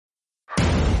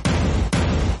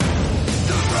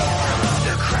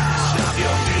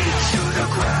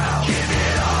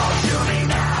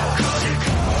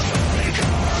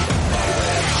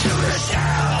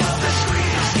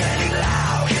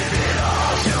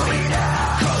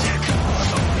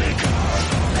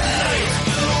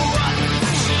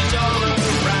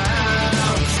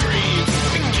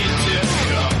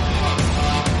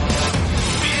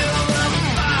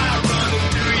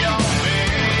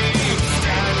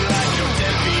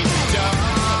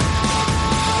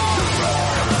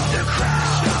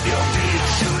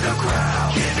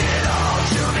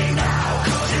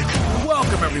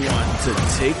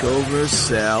TakeOver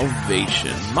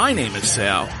Sal-Vation. My name is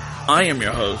Sal. I am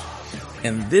your host.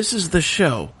 And this is the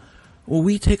show where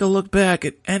we take a look back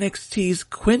at NXT's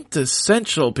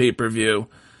quintessential pay-per-view,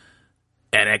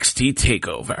 NXT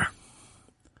TakeOver.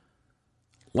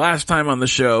 Last time on the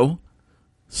show,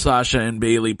 Sasha and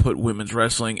Bayley put women's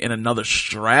wrestling in another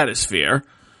stratosphere,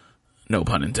 no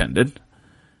pun intended,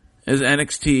 as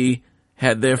NXT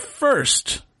had their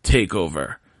first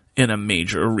takeover in a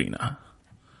major arena.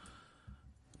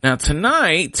 Now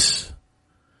tonight,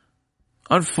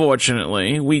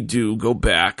 unfortunately, we do go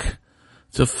back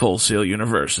to Full Sail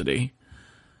University.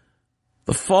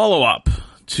 The follow-up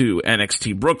to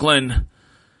NXT Brooklyn,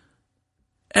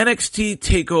 NXT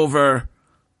TakeOver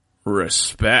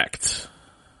Respect.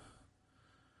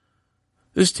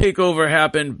 This takeover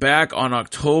happened back on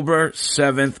October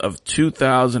 7th of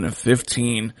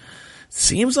 2015.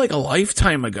 Seems like a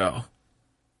lifetime ago.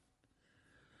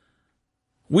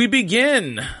 We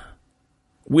begin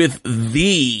with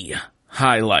the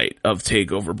highlight of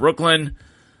TakeOver Brooklyn,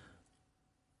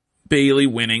 Bayley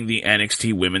winning the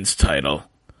NXT Women's title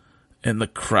and the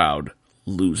crowd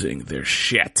losing their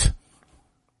shit.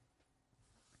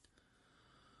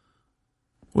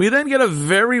 We then get a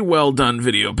very well done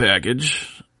video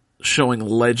package showing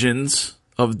legends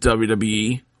of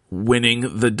WWE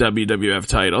winning the WWF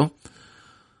title,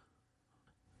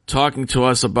 talking to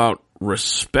us about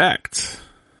respect.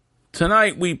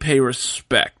 Tonight we pay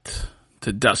respect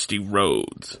to Dusty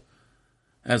Rhodes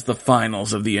as the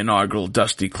finals of the inaugural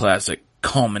Dusty Classic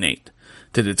culminate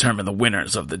to determine the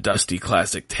winners of the Dusty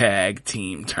Classic Tag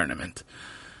Team Tournament.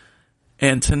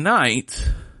 And tonight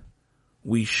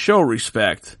we show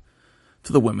respect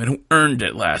to the women who earned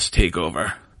it last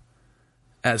TakeOver,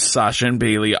 as Sasha and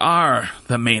Bayley are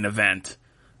the main event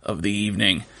of the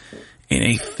evening in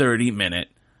a 30-minute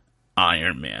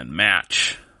Iron Man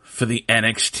match for the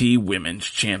NXT Women's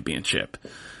Championship.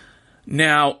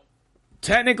 Now,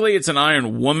 technically it's an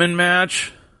Iron Woman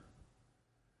match,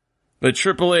 but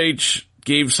Triple H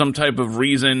gave some type of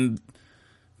reason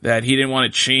that he didn't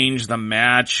want to change the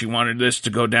match. He wanted this to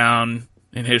go down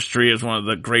in history as one of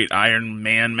the great Iron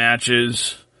Man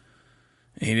matches.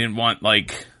 He didn't want,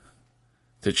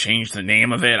 to change the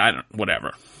name of it.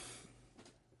 Whatever.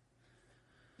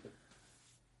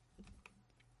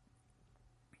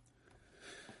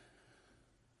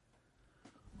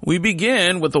 We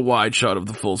begin with a wide shot of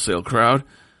the Full Sail crowd.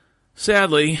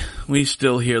 Sadly, we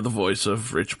still hear the voice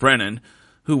of Rich Brennan,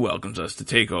 who welcomes us to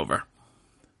TakeOver.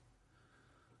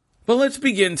 But let's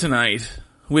begin tonight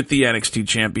with the NXT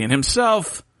champion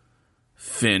himself,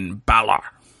 Finn Balor.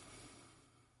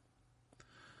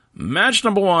 Match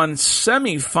number 1,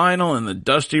 semi-final in the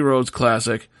Dusty Rhodes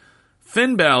Classic,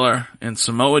 Finn Balor and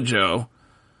Samoa Joe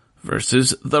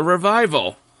versus The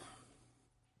Revival.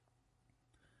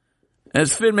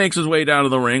 As Finn makes his way down to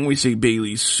the ring, we see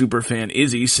Bayley's superfan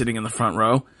Izzy sitting in the front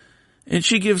row, and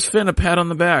she gives Finn a pat on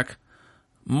the back.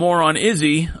 More on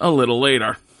Izzy a little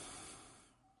later.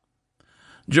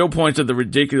 Joe points at the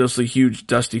ridiculously huge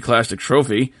Dusty Classic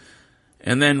trophy,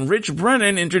 and then Rich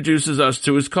Brennan introduces us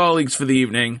to his colleagues for the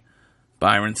evening,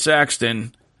 Byron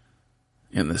Saxton,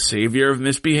 and the savior of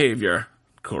misbehavior,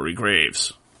 Corey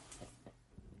Graves.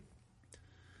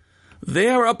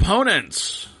 Their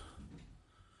opponents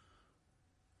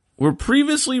were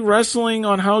previously wrestling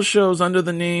on house shows under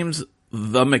the names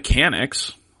The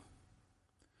Mechanics,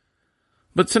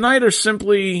 but tonight are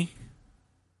simply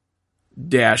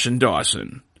Dash and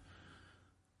Dawson.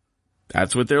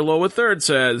 That's what their lower third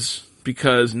says,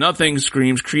 because nothing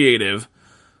screams creative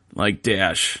like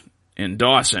Dash and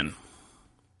Dawson.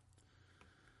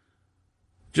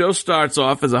 Joe starts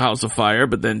off as a house of fire,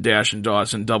 but then Dash and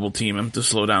Dawson double team him to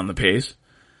slow down the pace.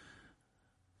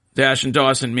 Dash and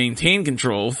Dawson maintain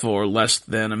control for less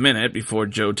than a minute before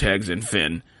Joe tags in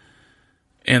Finn,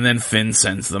 and then Finn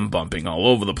sends them bumping all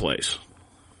over the place.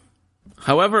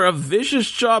 However, a vicious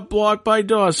chop block by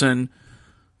Dawson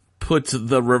puts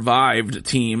the revived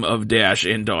team of Dash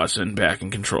and Dawson back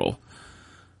in control.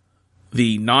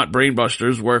 The not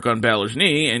brainbusters work on Balor's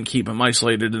knee and keep him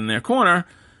isolated in their corner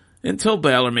until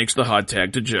Balor makes the hot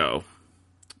tag to Joe.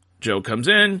 Joe comes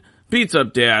in, beats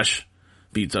up Dash,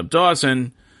 beats up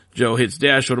Dawson. Joe hits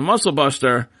Dash with a muscle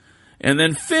buster, and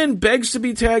then Finn begs to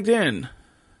be tagged in.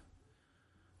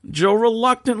 Joe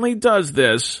reluctantly does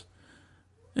this,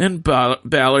 and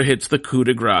Balor hits the coup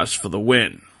de grace for the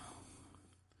win.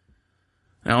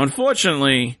 Now,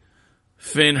 unfortunately,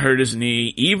 Finn hurt his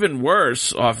knee even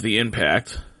worse off the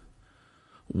impact.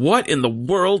 What in the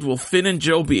world will Finn and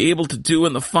Joe be able to do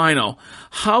in the final?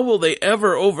 How will they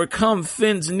ever overcome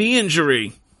Finn's knee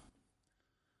injury?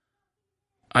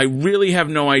 I really have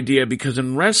no idea, because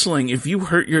in wrestling, if you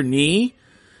hurt your knee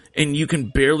and you can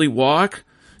barely walk,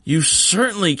 you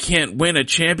certainly can't win a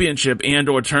championship and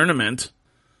or tournament.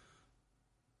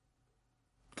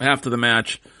 After the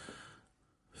match,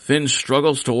 Finn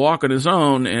struggles to walk on his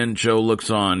own, and Joe looks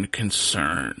on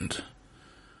concerned.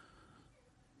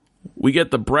 We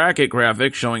get the bracket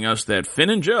graphic showing us that Finn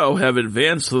and Joe have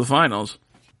advanced to the finals.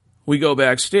 We go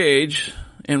backstage,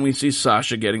 and we see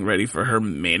Sasha getting ready for her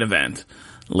main event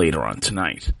later on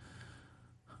tonight.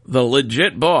 The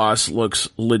legit boss looks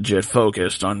legit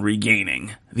focused on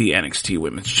regaining the NXT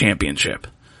Women's Championship.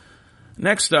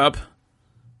 Next up,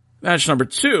 match number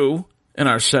 2 in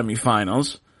our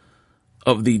semifinals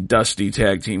of the Dusty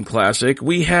Tag Team Classic.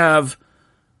 We have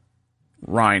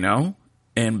Rhino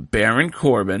and Baron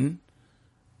Corbin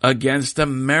against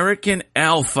American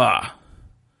Alpha.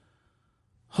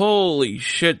 Holy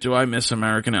shit, do I miss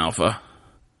American Alpha.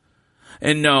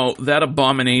 And no, that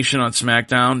abomination on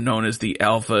SmackDown, known as the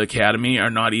Alpha Academy, are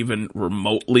not even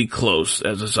remotely close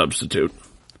as a substitute.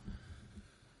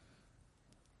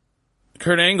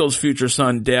 Kurt Angle's future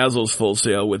son dazzles Full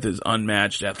Sail with his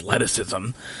unmatched athleticism,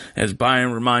 as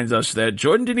Byron reminds us that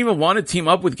Jordan didn't even want to team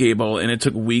up with Gable, and it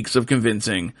took weeks of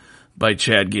convincing by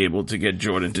Chad Gable to get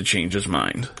Jordan to change his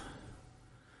mind.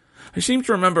 I seem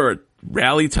to remember a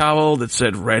rally towel that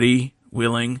said ready,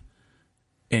 willing,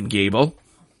 and Gable.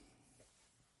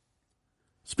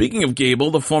 Speaking of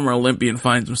Gable, the former Olympian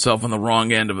finds himself on the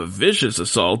wrong end of a vicious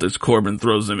assault as Corbin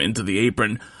throws him into the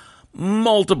apron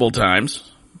multiple times,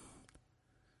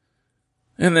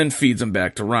 and then feeds him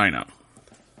back to Rhino.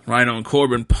 Rhino and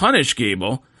Corbin punish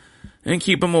Gable and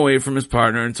keep him away from his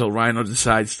partner until Rhino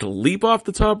decides to leap off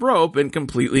the top rope and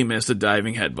completely miss a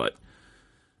diving headbutt.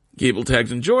 Gable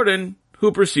tags in Jordan,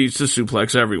 who proceeds to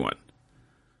suplex everyone.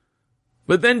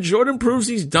 But then Jordan proves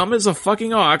he's dumb as a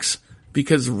fucking ox,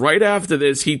 because right after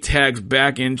this, he tags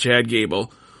back in Chad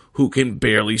Gable, who can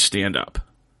barely stand up.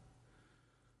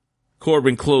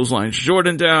 Corbin clotheslines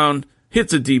Jordan down,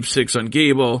 hits a deep 6 on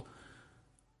Gable,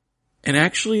 and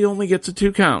actually only gets a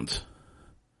 2 count.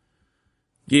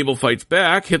 Gable fights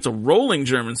back, hits a rolling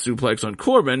German suplex on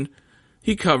Corbin.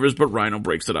 He covers, but Rhino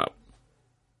breaks it up.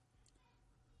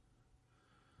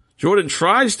 Jordan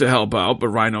tries to help out, but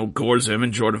Rhino gores him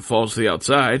and Jordan falls to the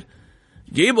outside.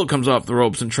 Gable comes off the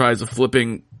ropes and tries a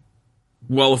flipping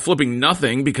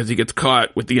nothing because he gets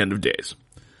caught with the end of days.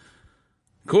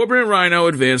 Corbin and Rhino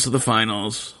advance to the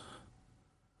finals.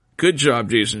 Good job,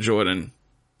 Jason Jordan.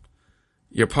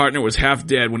 Your partner was half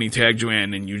dead when he tagged you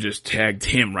in, and you just tagged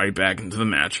him right back into the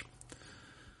match.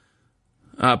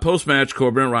 Post-match,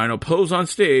 Corbin and Rhino pose on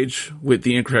stage with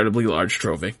the incredibly large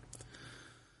trophy.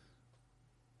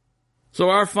 So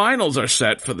our finals are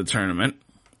set for the tournament.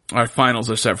 Our finals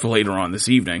are set for later on this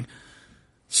evening.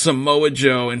 Samoa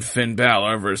Joe and Finn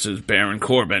Balor versus Baron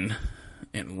Corbin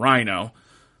and Rhino,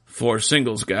 4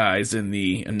 singles guys in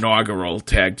the inaugural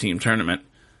tag team tournament.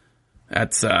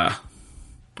 That's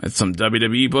some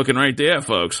WWE booking right there,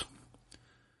 folks.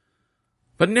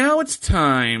 But now it's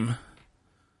time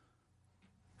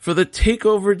for the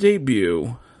TakeOver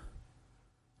debut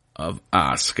of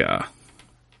Asuka.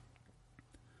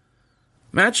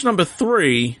 Match number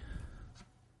 3,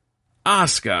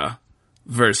 Asuka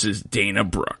versus Dana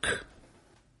Brooke.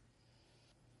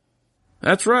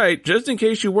 That's right, just in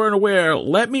case you weren't aware,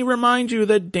 let me remind you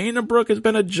that Dana Brooke has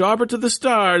been a jobber to the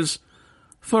stars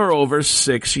for over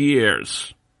 6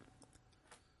 years.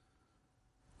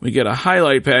 We get a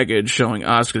highlight package showing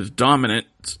Asuka's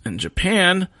dominance in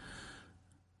Japan.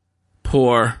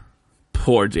 Poor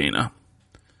Dana.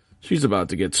 She's about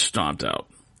to get stomped out.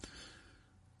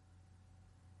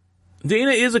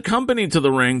 Dana is accompanied to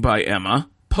the ring by Emma,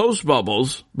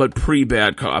 post-Bubbles, but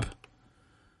pre-Bad Cop.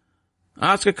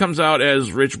 Asuka comes out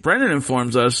as Rich Brennan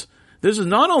informs us this is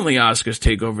not only Asuka's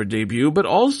TakeOver debut, but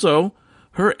also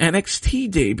her NXT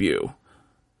debut.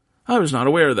 I was not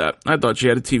aware of that. I thought she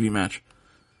had a TV match.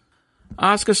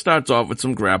 Asuka starts off with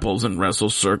some grapples and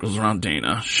wrestles circles around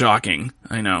Dana. Shocking,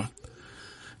 I know.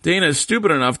 Dana is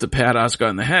stupid enough to pat Asuka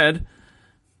on the head.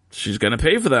 She's gonna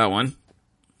pay for that one.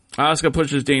 Asuka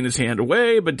pushes Dana's hand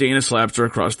away, but Dana slaps her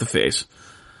across the face.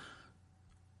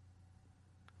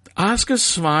 Asuka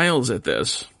smiles at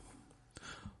this.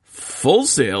 Full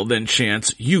Sail then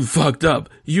chants, "You fucked up,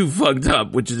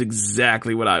 which is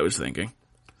exactly what I was thinking.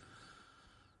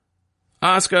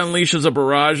 Asuka unleashes a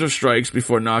barrage of strikes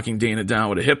before knocking Dana down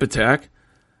with a hip attack.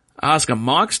 Asuka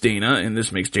mocks Dana, and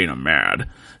this makes Dana mad.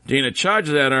 Dana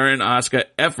charges at her, and Asuka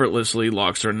effortlessly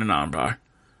locks her in an armbar.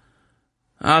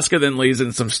 Asuka then lays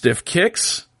in some stiff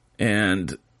kicks,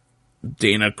 and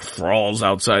Dana crawls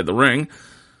outside the ring.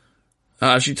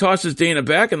 She tosses Dana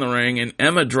back in the ring, and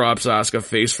Emma drops Asuka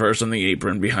face first on the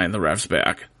apron behind the ref's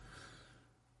back.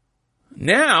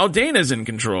 Now, Dana's in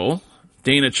control.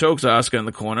 Dana chokes Asuka in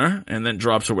the corner, and then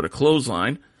drops her with a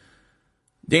clothesline.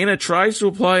 Dana tries to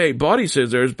apply a body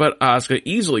scissors, but Asuka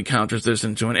easily counters this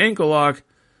into an ankle lock.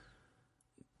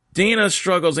 Dana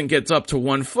struggles and gets up to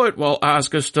 1 foot, while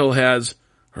Asuka still has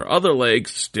her other leg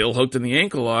still hooked in the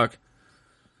ankle lock.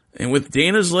 And with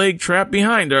Dana's leg trapped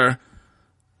behind her,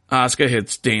 Asuka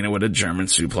hits Dana with a German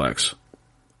suplex.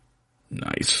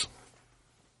 Nice.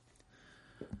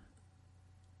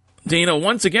 Dana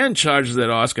once again charges at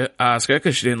Asuka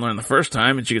because she didn't learn the first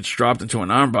time, and she gets dropped into an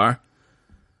armbar.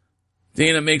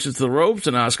 Dana makes it to the ropes,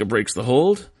 and Asuka breaks the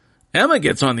hold. Emma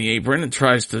gets on the apron and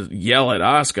tries to yell at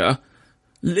Asuka,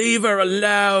 "Leave her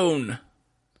alone!"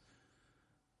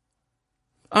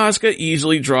 Asuka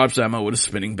easily drops Emma with a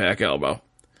spinning back elbow.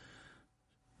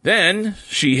 Then,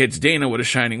 she hits Dana with a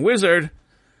Shining Wizard.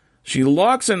 She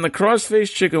locks in the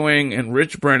crossface chicken wing, and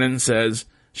Rich Brennan says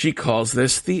she calls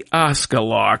this the Asuka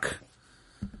lock.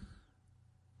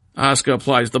 Asuka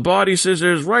applies the body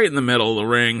scissors right in the middle of the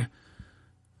ring,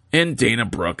 and Dana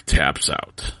Brooke taps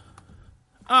out.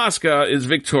 Asuka is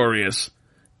victorious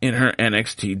in her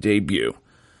NXT debut.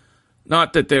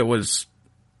 Not that there was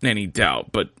any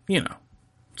doubt, but,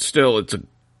 still it's an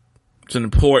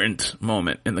important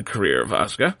moment in the career of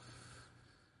Asuka.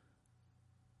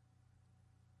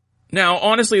 Now,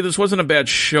 honestly, this wasn't a bad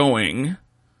showing.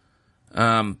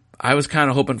 I was kind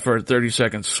of hoping for a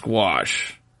 30-second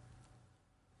squash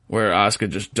where Asuka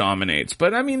just dominates.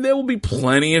 But, there will be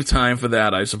plenty of time for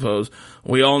that, I suppose.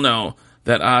 We all know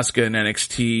that Asuka in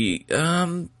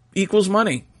NXT equals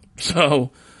money.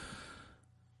 So,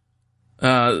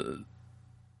 oh,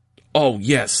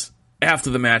 yes.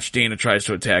 After the match, Dana tries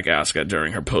to attack Asuka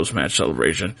during her post-match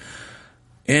celebration.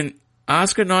 And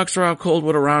Asuka knocks her out cold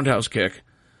with a roundhouse kick.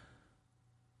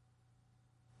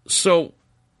 So,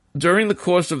 during the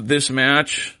course of this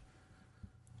match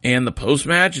and the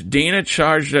post-match, Dana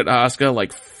charged at Asuka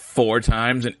like 4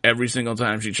 times, and every single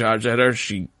time she charged at her,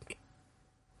 she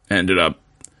ended up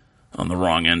on the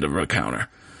wrong end of her counter.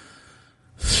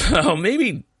 So,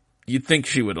 maybe you'd think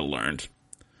she would have learned.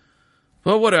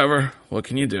 But whatever. What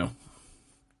can you do?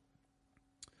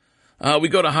 We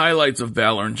go to highlights of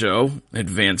Balor and Joe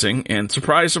advancing, and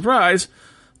surprise, surprise,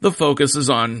 the focus is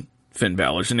on Finn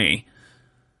Balor's knee.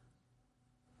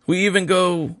 We even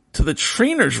go to the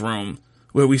trainer's room,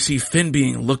 where we see Finn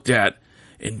being looked at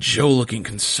and Joe looking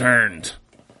concerned.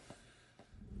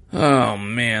 Oh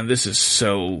man, this is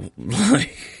so,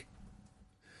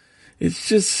 it's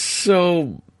just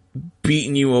so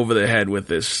beating you over the head with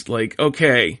this.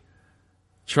 Okay,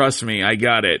 trust me, I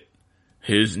got it.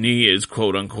 His knee is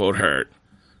quote-unquote hurt.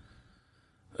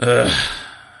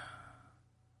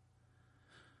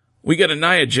 We get a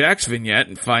Nia Jax vignette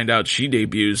and find out she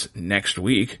debuts next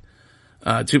week.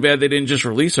 Too bad they didn't just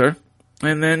release her.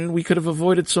 And then we could have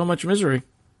avoided so much misery.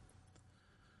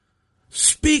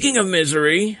 Speaking of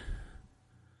misery,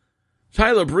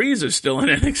 Tyler Breeze is still in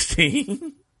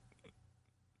NXT.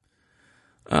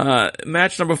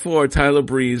 Match number 4, Tyler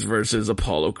Breeze versus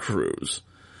Apollo Crews.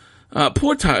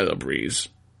 Poor Tyler Breeze.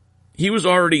 He was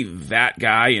already that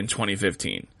guy in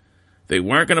 2015. They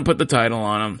weren't going to put the title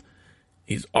on him.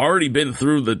 He's already been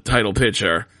through the title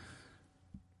picture.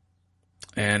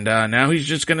 And now he's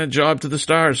just going to job to the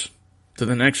stars, to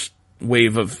the next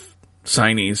wave of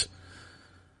signees.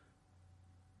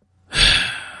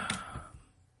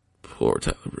 Poor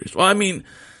Tyler Breeze. Well,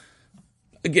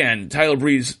 again, Tyler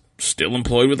Breeze still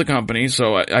employed with the company,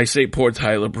 so I say poor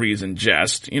Tyler Breeze in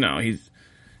jest. He's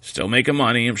still making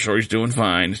money. I'm sure he's doing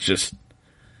fine. It's just,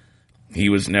 he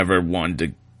was never one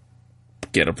to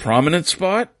get a prominent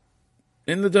spot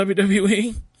in the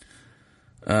WWE.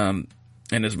 And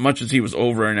as much as he was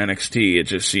over in NXT, it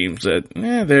just seems that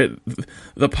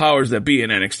the powers that be in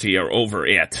NXT are over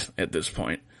it at this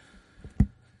point.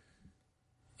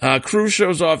 Crews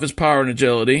shows off his power and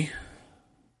agility.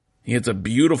 He hits a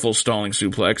beautiful stalling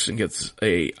suplex and gets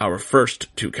our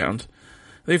first 2 count.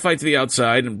 They fight to the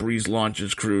outside, and Breeze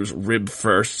launches Crews ribs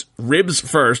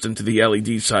first into the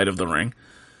LED side of the ring.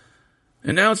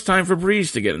 And now it's time for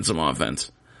Breeze to get in some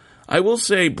offense. I will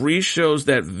say Breeze shows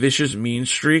that vicious mean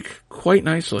streak quite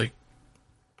nicely.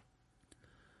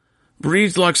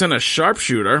 Breeze locks in a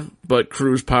sharpshooter, but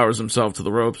Crews powers himself to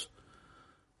the ropes.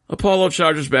 Apollo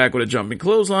charges back with a jumping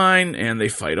clothesline, and they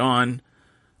fight on,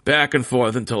 back and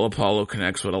forth until Apollo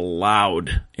connects with a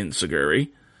loud enziguri.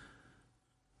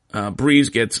 Breeze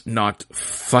gets knocked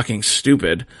fucking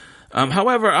stupid.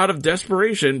 However, out of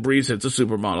desperation, Breeze hits a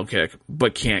supermodel kick,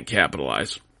 but can't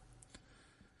capitalize.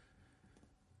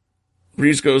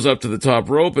 Breeze goes up to the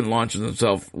top rope and launches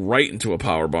himself right into a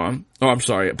power bomb. Oh, I'm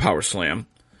sorry, a power slam.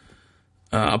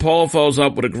 Apollo follows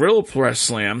up with a grill press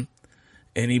slam,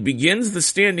 and he begins the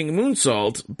standing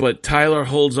moonsault, but Tyler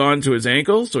holds on to his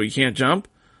ankle so he can't jump.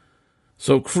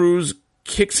 So Cruz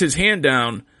kicks his hand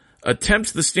down,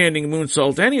 attempts the standing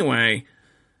moonsault anyway,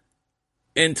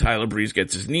 and Tyler Breeze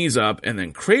gets his knees up and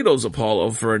then cradles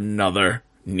Apollo for another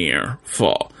near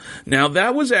fall. Now,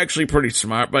 that was actually pretty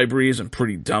smart by Breeze and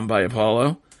pretty dumb by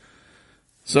Apollo.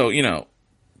 So,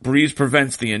 Breeze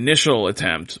prevents the initial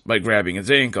attempt by grabbing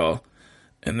his ankle,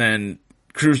 and then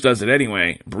Cruz does it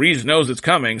anyway. Breeze knows it's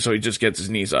coming, so he just gets his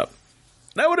knees up.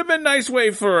 That would have been a nice way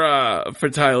for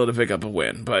Tyler to pick up a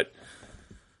win, but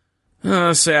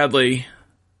sadly,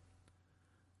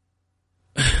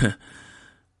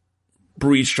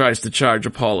 Breeze tries to charge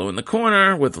Apollo in the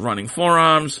corner with running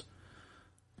forearms.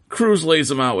 Cruz lays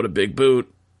him out with a big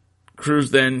boot.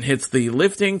 Cruz then hits the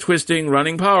lifting, twisting,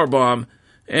 running powerbomb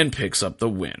and picks up the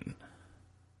win.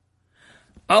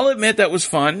 I'll admit that was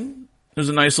fun. It was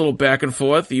a nice little back and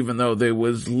forth, even though there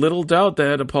was little doubt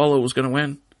that Apollo was going to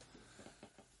win.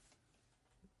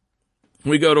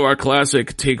 We go to our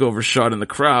classic takeover shot in the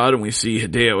crowd, and we see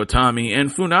Hideo Itami and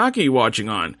Funaki watching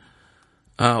on.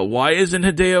 Why isn't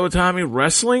Hideo Itami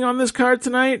wrestling on this card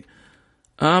tonight?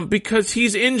 Because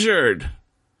he's injured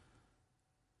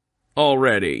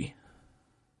already.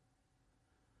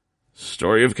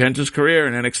 Story of Kenta's career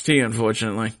in NXT,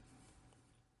 unfortunately.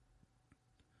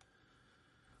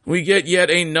 We get yet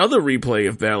another replay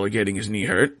of Balor getting his knee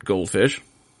hurt, Goldfish.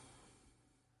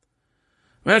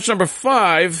 Match number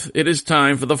 5, it is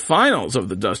time for the finals of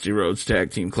the Dusty Rhodes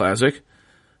Tag Team Classic.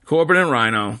 Corbin and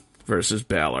Rhino versus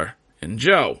Balor and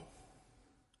Joe.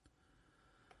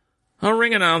 Our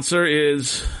ring announcer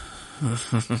is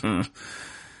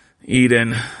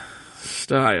Eden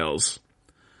Styles,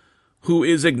 who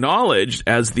is acknowledged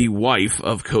as the wife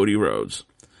of Cody Rhodes.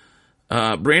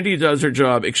 Brandy does her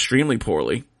job extremely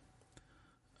poorly.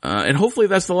 And hopefully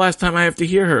that's the last time I have to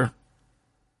hear her.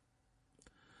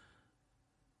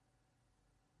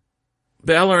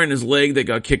 Balor and his leg that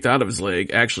got kicked out of his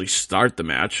leg actually start the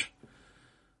match.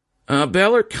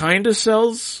 Balor kind of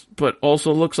sells, but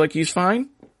also looks like he's fine.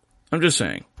 I'm just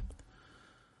saying.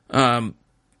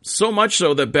 So much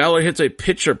so that Balor hits a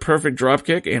picture-perfect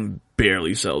dropkick and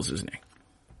barely sells his knee.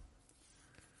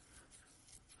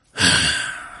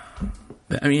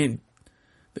 I mean,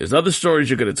 there's other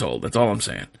stories you could have told. That's all I'm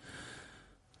saying.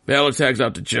 Balor tags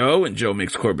out to Joe, and Joe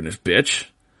makes Corbin his bitch.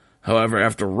 However,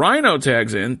 after Rhino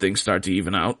tags in, things start to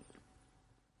even out.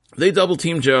 They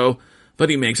double-team Joe, but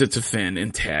he makes it to Finn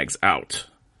and tags out.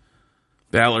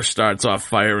 Balor starts off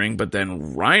firing, but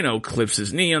then Rhino clips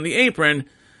his knee on the apron,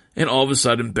 and all of a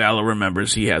sudden Balor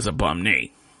remembers he has a bum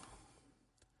knee.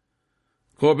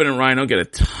 Corbin and Rhino get a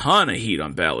ton of heat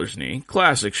on Balor's knee.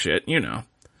 Classic shit,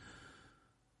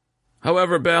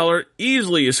 However, Balor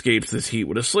easily escapes this heat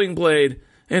with a sling blade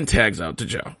and tags out to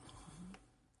Joe.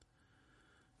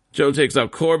 Joe takes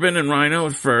out Corbin and Rhino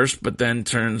at first, but then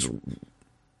turns...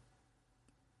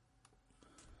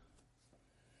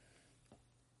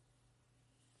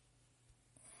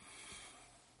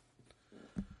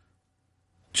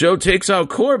 Joe takes out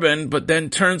Corbin, but then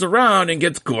turns around and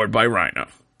gets gored by Rhino.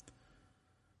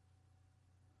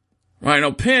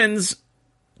 Rhino pins...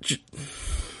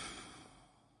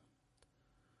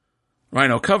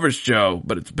 Rhino covers Joe,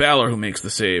 but it's Balor who makes the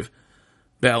save.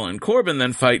 Balor and Corbin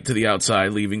then fight to the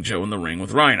outside, leaving Joe in the ring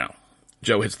with Rhino.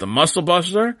 Joe hits the Muscle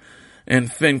Buster,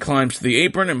 and Finn climbs to the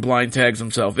apron and blind tags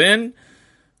himself in.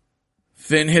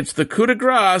 Finn hits the coup de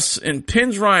grace and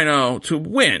pins Rhino to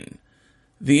win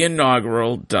the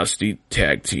inaugural Dusty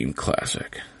Tag Team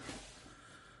Classic.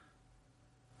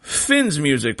 Finn's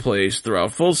music plays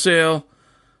throughout Full Sail.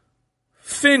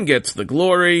 Finn gets the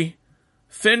glory.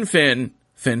 Finn.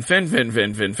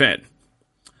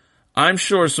 I'm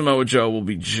sure Samoa Joe will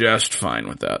be just fine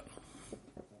with that.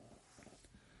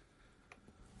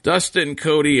 Dustin,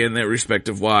 Cody, and their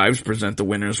respective wives present the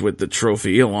winners with the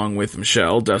trophy along with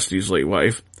Michelle, Dusty's late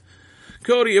wife.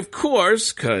 Cody, of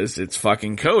course, because it's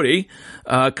fucking Cody,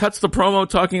 cuts the promo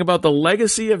talking about the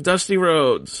legacy of Dusty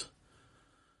Rhodes.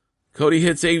 Cody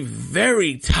hits a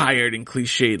very tired and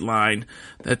cliched line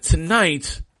that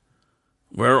tonight,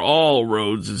 we're all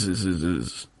Rhodes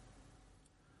is.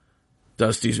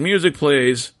 Dusty's music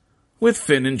plays, with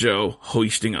Finn and Joe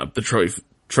hoisting up the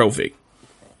trophy.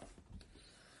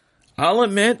 I'll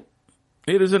admit,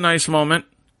 it is a nice moment,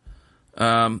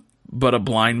 but a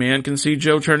blind man can see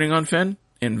Joe turning on Finn,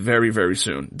 and very, very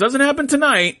soon. Doesn't happen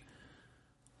tonight.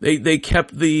 They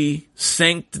kept the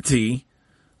sanctity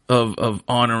of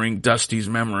honoring Dusty's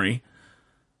memory,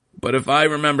 But if I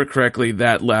remember correctly,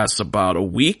 that lasts about a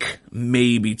week,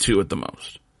 maybe 2 at the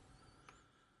most.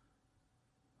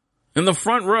 In the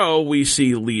front row, we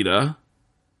see Lita,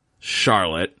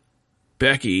 Charlotte,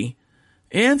 Becky,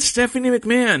 and Stephanie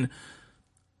McMahon.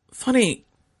 Funny,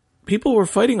 people were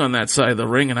fighting on that side of the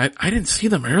ring, and I didn't see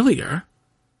them earlier.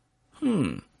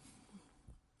 We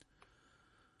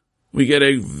get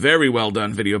a very well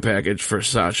done video package for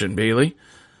Sasha and Bayley.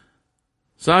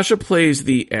 Sasha plays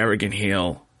the arrogant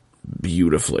heel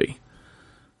beautifully.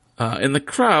 And the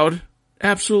crowd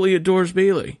absolutely adores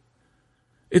Bayley.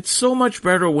 It's so much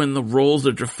better when the roles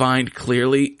are defined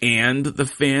clearly and the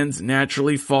fans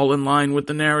naturally fall in line with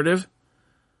the narrative.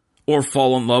 Or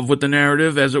fall in love with the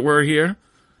narrative, as it were here.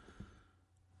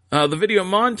 The video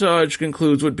montage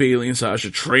concludes with Bayley and Sasha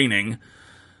training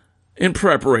in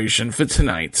preparation for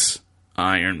tonight's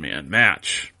Iron Man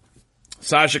match.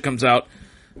 Sasha comes out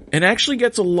and actually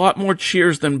gets a lot more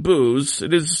cheers than boos.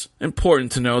 It is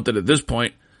important to note that at this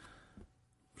point,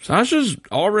 Sasha's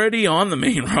already on the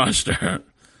main roster.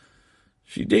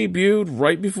 She debuted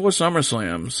right before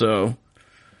SummerSlam, so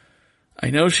I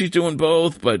know she's doing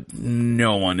both, but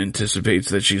no one anticipates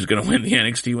that she's going to win the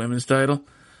NXT Women's title.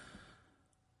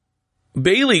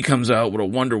 Bayley comes out with a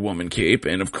Wonder Woman cape,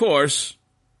 and of course,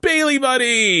 Bayley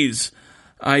buddies!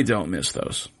 I don't miss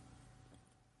those.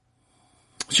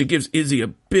 She gives Izzy a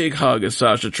big hug as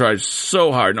Sasha tries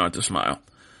so hard not to smile.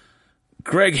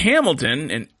 Greg Hamilton,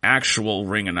 an actual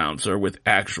ring announcer with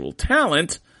actual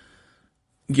talent,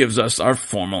 gives us our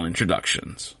formal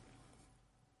introductions.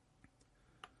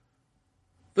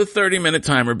 The 30-minute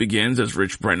timer begins as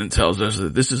Rich Brennan tells us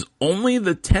that this is only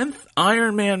the 10th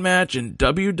Iron Man match in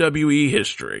WWE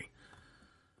history.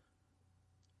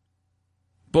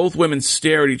 Both women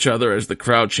stare at each other as the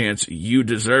crowd chants, "You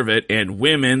deserve it," and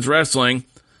 "Women's wrestling."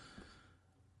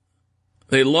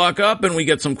 They lock up and we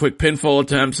get some quick pinfall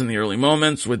attempts in the early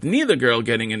moments, with neither girl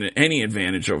getting any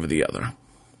advantage over the other.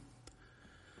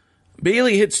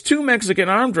 Bayley hits 2 Mexican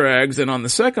arm drags, and on the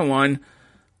second one,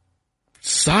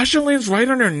 Sasha lands right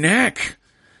on her neck.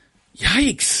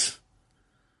 Yikes.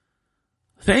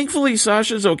 Thankfully,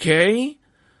 Sasha's okay,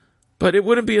 but it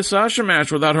wouldn't be a Sasha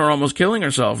match without her almost killing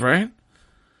herself, right?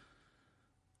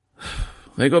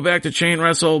 They go back to chain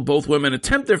wrestle. Both women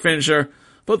attempt their finisher,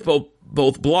 but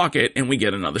both block it, and we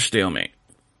get another stalemate.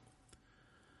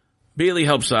 Bayley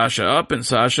helps Sasha up, and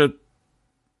Sasha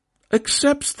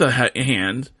accepts the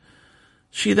hand.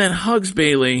 She then hugs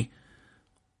Bayley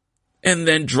and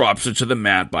then drops her to the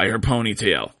mat by her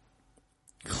ponytail.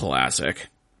 Classic.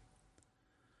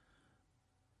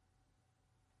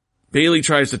 Bayley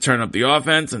tries to turn up the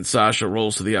offense, and Sasha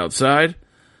rolls to the outside.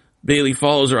 Bayley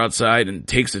follows her outside and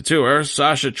takes it to her.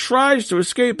 Sasha tries to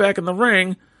escape back in the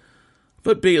ring,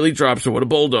 but Bayley drops her with a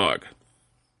bulldog.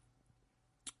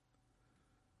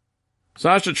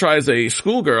 Sasha tries a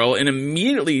schoolgirl and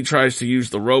immediately tries to use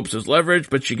the ropes as leverage,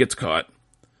 but she gets caught.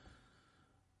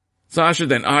 Sasha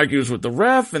then argues with the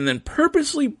ref and then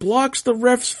purposely blocks the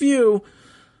ref's view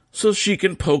so she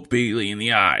can poke Bayley in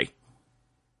the eye.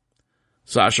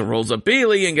 Sasha rolls up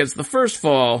Bayley and gets the first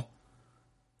fall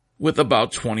with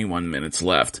about 21 minutes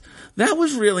left. That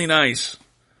was really nice.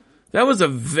 That was a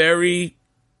very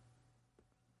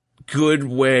good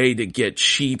way to get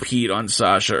cheap heat on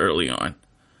Sasha early on.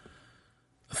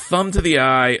 A thumb to the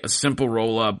eye, a simple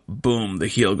roll-up, boom, the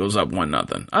heel goes up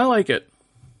 1-0. I like it.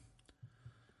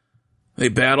 They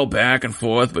battle back and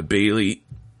forth, but Bayley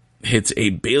hits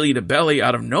a Bayley to belly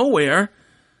out of nowhere,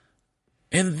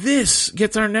 and this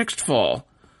gets our next fall.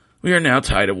 We are now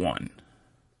tied at 1.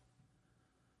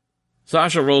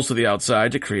 Sasha rolls to the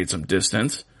outside to create some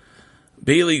distance.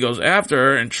 Bayley goes after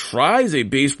her and tries a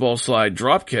baseball slide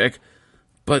dropkick,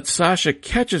 but Sasha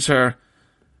catches her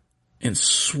and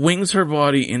swings her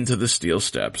body into the steel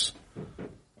steps.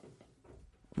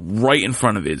 Right in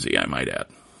front of Izzy, I might add.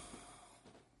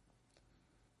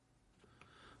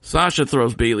 Sasha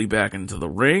throws Bayley back into the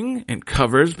ring and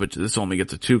covers, but this only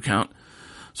gets a 2 count.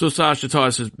 So Sasha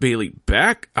tosses Bayley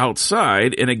back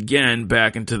outside and again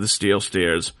back into the steel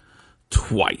stairs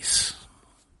twice.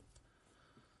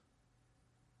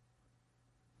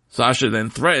 Sasha then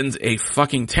threatens a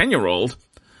fucking 10-year-old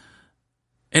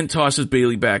and tosses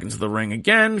Bayley back into the ring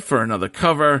again for another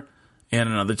cover and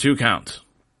another 2 count.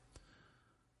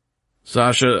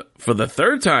 Sasha, for the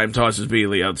 3rd time, tosses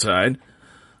Bayley outside,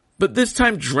 but this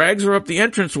time drags her up the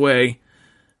entranceway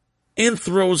and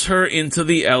throws her into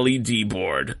the LED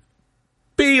board.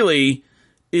 Bayley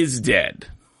is dead.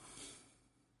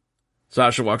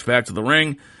 Sasha walks back to the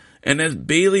ring, and as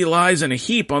Bayley lies in a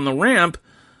heap on the ramp,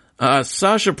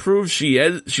 Sasha proves she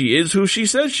is who she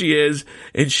says she is,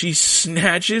 and she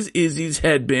snatches Izzy's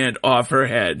headband off her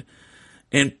head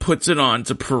and puts it on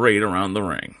to parade around the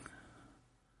ring.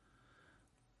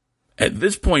 At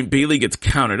this point, Bayley gets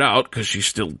counted out because she's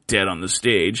still dead on the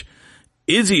stage.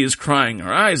 Izzy is crying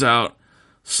her eyes out.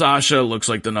 Sasha looks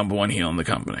like the number one heel in the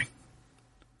company.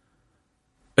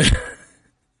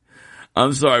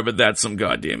 I'm sorry, but that's some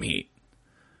goddamn heat.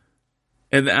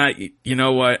 And you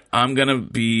know what? I'm going to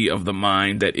be of the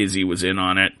mind that Izzy was in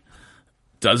on it.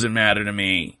 Doesn't matter to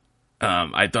me.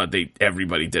 I thought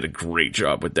everybody did a great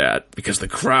job with that because the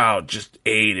crowd just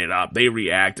ate it up. They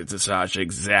reacted to Sasha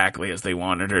exactly as they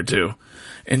wanted her to.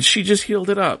 And she just healed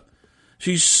it up.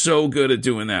 She's so good at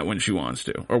doing that when she wants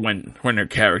to, or when her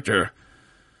character,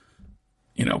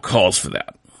 calls for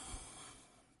that.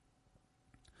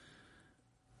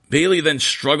 Bayley then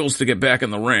struggles to get back in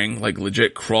the ring, like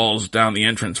legit crawls down the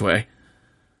entranceway.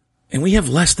 And we have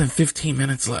less than 15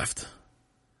 minutes left.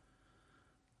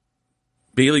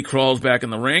 Bayley crawls back in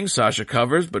the ring. Sasha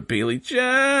covers, but Bayley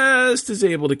just is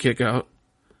able to kick out.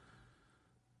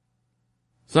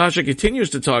 Sasha continues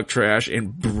to talk trash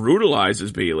and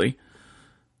brutalizes Bayley.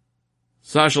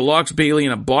 Sasha locks Bayley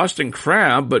in a Boston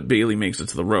Crab, but Bayley makes it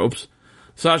to the ropes.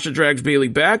 Sasha drags Bayley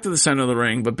back to the center of the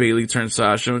ring, but Bayley turns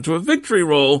Sasha into a victory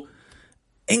roll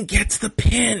and gets the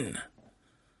pin.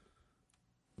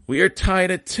 We are tied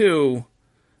at 2,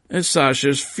 as Sasha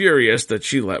is furious that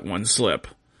she let one slip.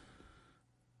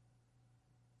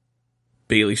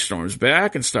 Bayley storms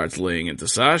back and starts laying into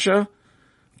Sasha.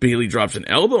 Bayley drops an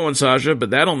elbow on Sasha,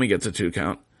 but that only gets a 2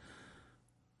 count.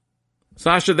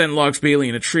 Sasha then locks Bayley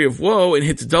in a tree of woe and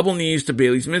hits double knees to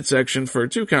Bayley's midsection for a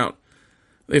 2 count.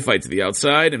 They fight to the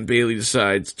outside, and Bayley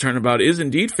decides turnabout is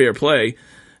indeed fair play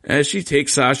as she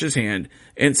takes Sasha's hand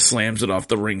and slams it off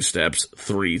the ring steps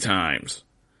 3 times.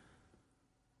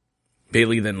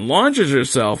 Bayley then launches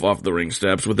herself off the ring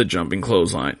steps with a jumping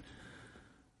clothesline.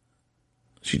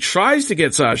 She tries to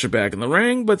get Sasha back in the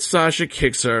ring, but Sasha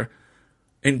kicks her,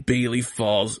 and Bayley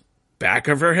falls back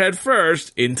of her head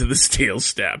first into the steel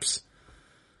steps.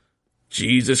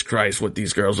 Jesus Christ, what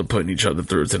these girls are putting each other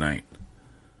through tonight.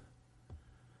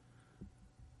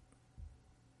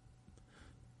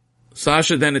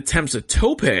 Sasha then attempts a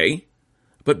tope,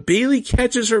 but Bayley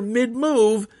catches her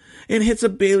mid-move and hits a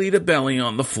Bayley to belly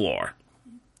on the floor.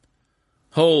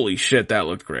 Holy shit, that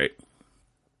looked great.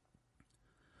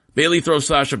 Bayley throws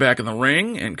Sasha back in the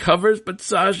ring and covers, but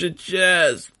Sasha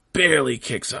just barely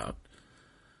kicks out.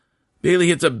 Bayley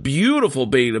hits a beautiful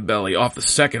Bayley to belly off the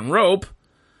second rope.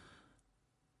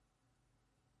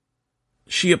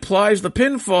 She applies the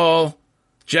pinfall,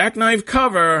 jackknife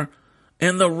cover,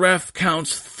 and the ref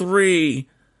counts 3,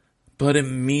 but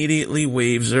immediately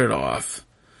waves it off.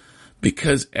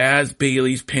 Because as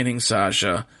Bayley's pinning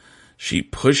Sasha, she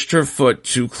pushed her foot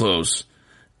too close,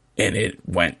 and it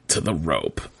went to the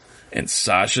rope. And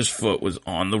Sasha's foot was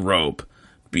on the rope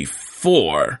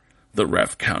before the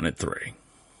ref counted 3.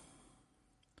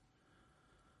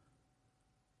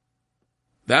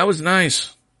 That was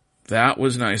nice. That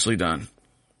was nicely done.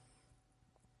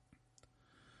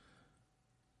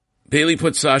 Bayley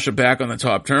puts Sasha back on the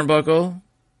top turnbuckle,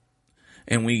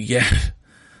 and we get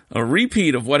a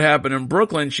repeat of what happened in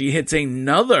Brooklyn. She hits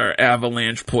another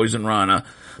avalanche poison rana,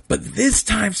 but this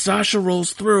time Sasha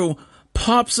rolls through,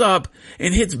 pops up,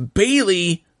 and hits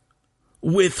Bayley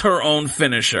with her own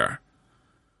finisher.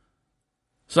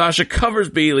 Sasha covers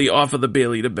Bayley off of the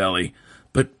Bayley to belly,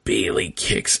 but Bayley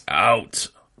kicks out.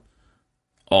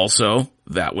 Also,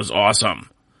 that was awesome.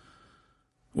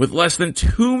 With less than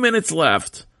 2 minutes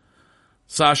left,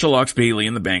 Sasha locks Bayley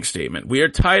in the bank statement. We are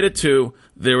tied at 2.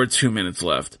 There were 2 minutes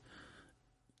left.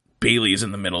 Bayley is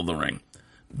in the middle of the ring.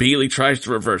 Bayley tries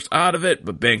to reverse out of it,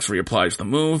 but Banks reapplies the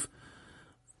move.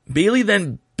 Bayley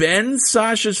then bends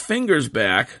Sasha's fingers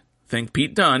back. Think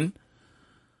Pete Dunne.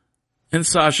 And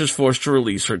Sasha's forced to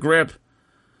release her grip.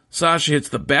 Sasha hits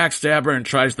the backstabber and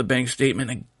tries the bank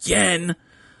statement again.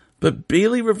 But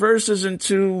Bayley reverses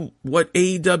into what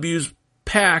AEW's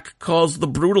Pac calls the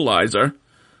brutalizer,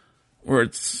 where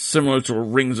it's similar to a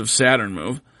Rings of Saturn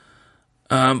move.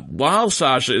 While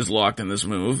Sasha is locked in this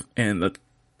move and the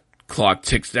clock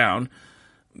ticks down,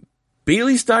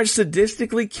 Bayley starts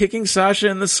sadistically kicking Sasha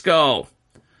in the skull.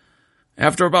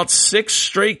 After about 6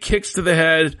 straight kicks to the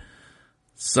head,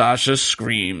 Sasha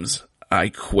screams, "I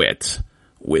quit,"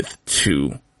 with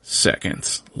 2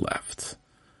 seconds left.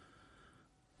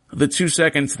 The 2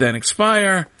 seconds then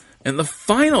expire, and the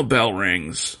final bell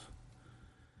rings.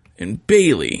 And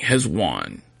Bayley has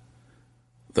won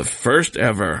the first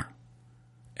ever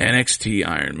NXT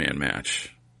Iron Man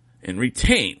match and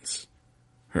retains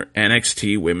her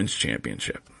NXT Women's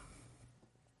Championship.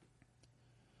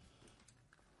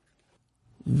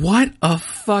 What a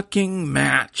fucking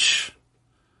match.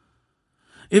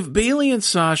 If Bayley and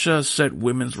Sasha set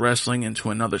women's wrestling into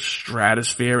another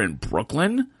stratosphere in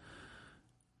Brooklyn,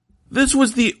 this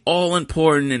was the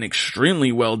all-important and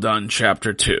extremely well-done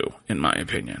Chapter 2, in my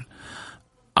opinion.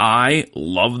 I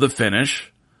love the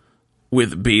finish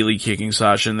with Bayley kicking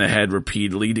Sasha in the head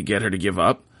repeatedly to get her to give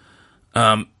up.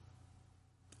 And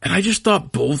I just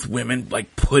thought both women,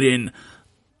 put in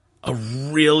a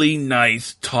really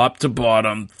nice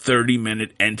top-to-bottom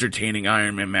 30-minute entertaining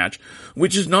Iron Man match,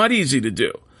 which is not easy to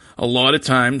do. A lot of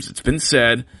times, it's been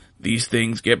said, these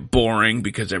things get boring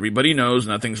because everybody knows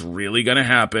nothing's really going to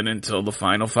happen until the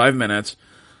final 5 minutes.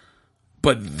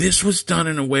 But this was done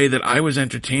in a way that I was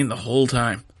entertained the whole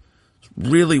time.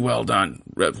 Really well done.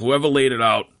 Whoever laid it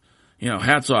out,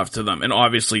 hats off to them. And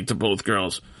obviously to both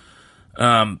girls.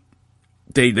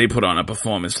 They put on a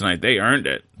performance tonight. They earned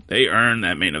it. They earned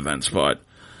that main event spot.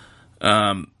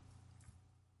 After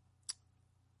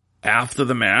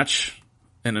the match,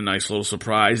 and a nice little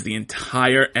surprise, the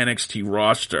entire NXT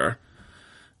roster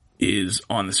is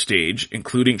on the stage,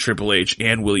 including Triple H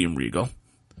and William Regal.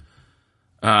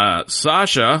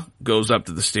 Sasha goes up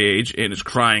to the stage and is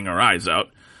crying her eyes out.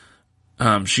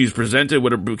 She's presented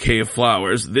with a bouquet of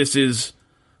flowers. This is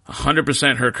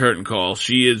 100% her curtain call.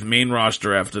 She is main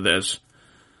roster after this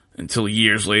until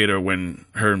years later when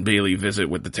her and Bayley visit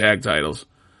with the tag titles.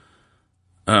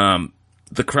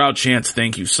 The crowd chants,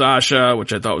 "Thank you, Sasha,"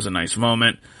 which I thought was a nice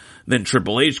moment. Then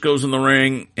Triple H goes in the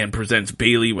ring and presents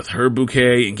Bayley with her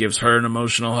bouquet and gives her an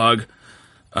emotional hug.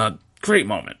 Great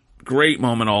moment. Great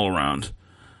moment all around.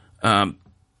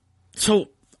 So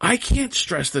I can't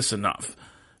stress this enough.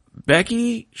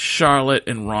 Becky, Charlotte,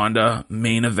 and Ronda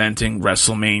main eventing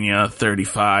WrestleMania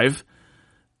 35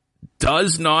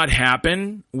 does not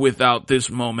happen without this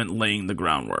moment laying the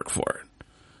groundwork for it.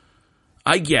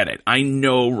 I get it. I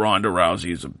know Ronda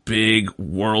Rousey is a big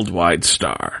worldwide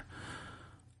star.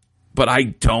 But I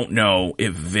don't know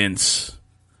if Vince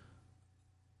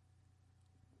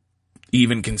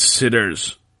even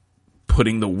considers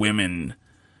putting the women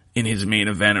in his main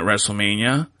event at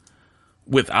WrestleMania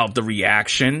without the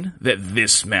reaction that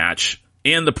this match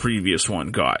and the previous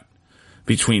one got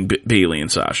between Bayley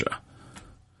and Sasha.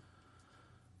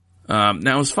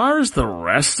 Now, as far as the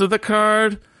rest of the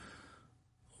card,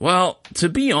 well, to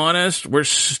be honest, we're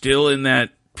still in that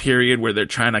period where they're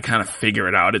trying to kind of figure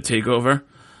it out at TakeOver.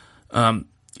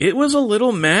 It was a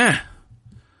little meh.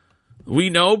 We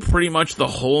know pretty much the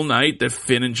whole night that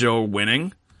Finn and Joe are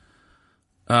winning.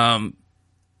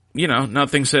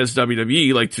 Nothing says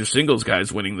WWE like two singles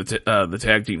guys winning the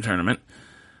tag team tournament.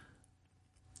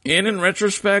 And in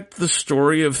retrospect, the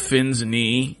story of Finn's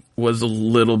knee was a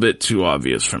little bit too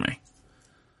obvious for me.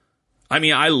 I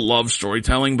mean, I love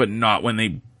storytelling, but not when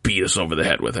they beat us over the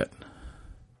head with it.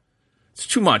 It's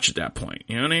too much at that point.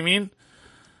 You know what I mean?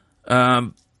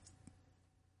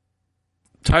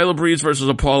 Tyler Breeze versus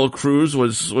Apollo Crews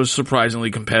was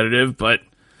surprisingly competitive, but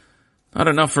not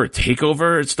enough for a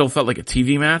takeover. It still felt like a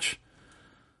TV match.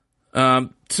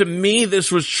 To me, this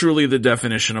was truly the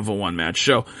definition of a one-match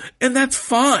show. And that's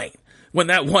fine. When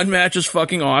that one match is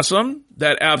fucking awesome,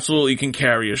 that absolutely can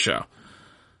carry a show.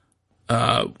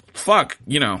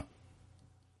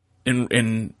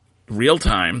 In real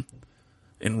time,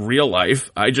 in real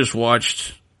life, I just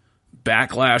watched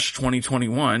Backlash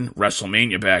 2021,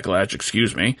 WrestleMania Backlash,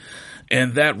 excuse me,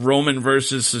 and that Roman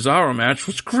versus Cesaro match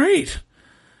was great.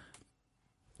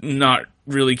 Not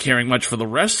really caring much for the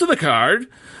rest of the card.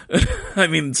 I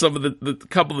mean, some of the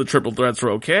couple of the triple threats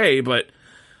were okay, but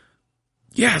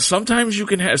yeah, sometimes you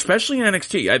can have, especially in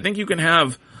NXT, I think you can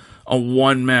have a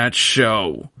one-match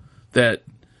show that,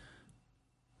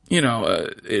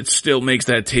 it still makes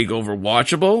that takeover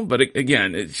watchable, but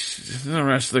again, the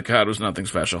rest of the card was nothing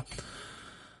special.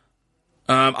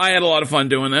 I had a lot of fun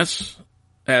doing this.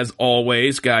 As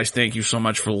always, guys, thank you so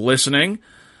much for listening.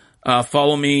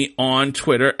 Follow me on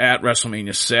Twitter at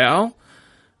WrestleMania Sal.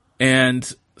 And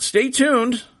stay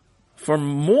tuned for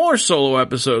more solo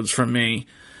episodes from me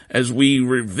as we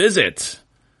revisit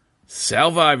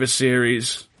Sal-Vation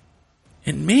series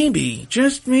and maybe,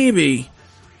 just maybe,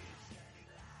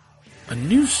 a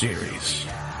new series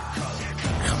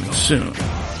coming soon.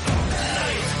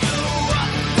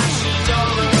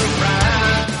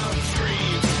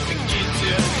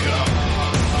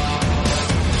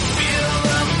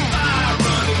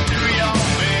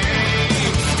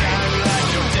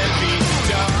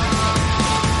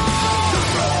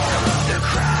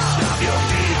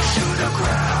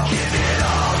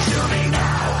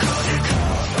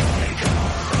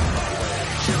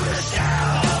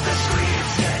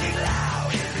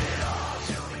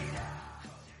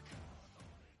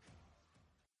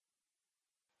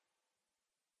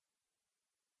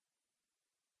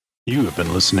 You have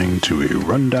been listening to a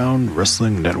Rundown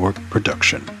Wrestling Network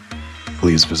production.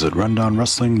 Please visit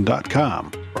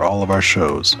rundownwrestling.com for all of our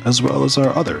shows, as well as our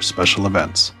other special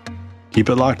events. Keep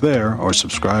it locked there, or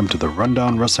subscribe to the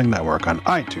Rundown Wrestling Network on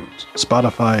iTunes,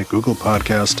 Spotify, Google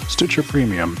Podcast, Stitcher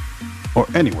Premium, or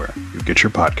anywhere you get your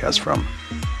podcast from.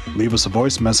 Leave us a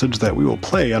voice message that we will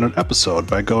play on an episode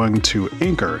by going to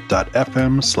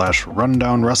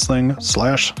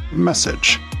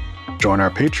anchor.fm/rundownwrestling/message. Join our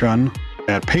Patreon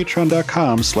at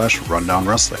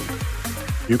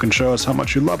patreon.com/rundownwrestling. You can show us how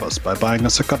much you love us by buying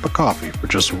us a cup of coffee for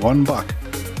just $1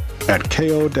 at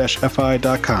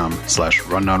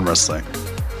ko-fi.com/rundownwrestling.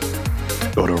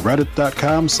 Go to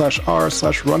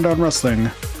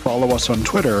reddit.com/r/rundownwrestling. Follow us on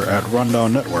Twitter at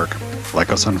Rundown Network.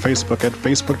 Like us on Facebook at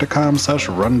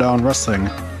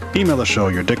facebook.com/rundownwrestling. Email the show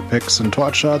your dick pics and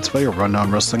twat shots via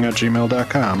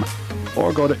rundownwrestling@gmail.com.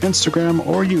 Or go to Instagram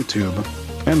or YouTube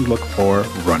and look for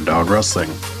Rundown Wrestling.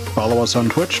 Follow us on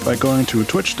Twitch by going to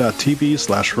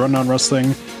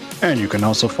twitch.tv/rundownwrestling, and you can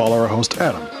also follow our host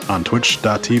Adam on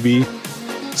twitch.tv/The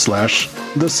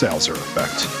Salzer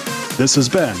Effect. This has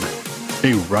been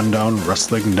a Rundown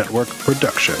Wrestling Network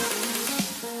production.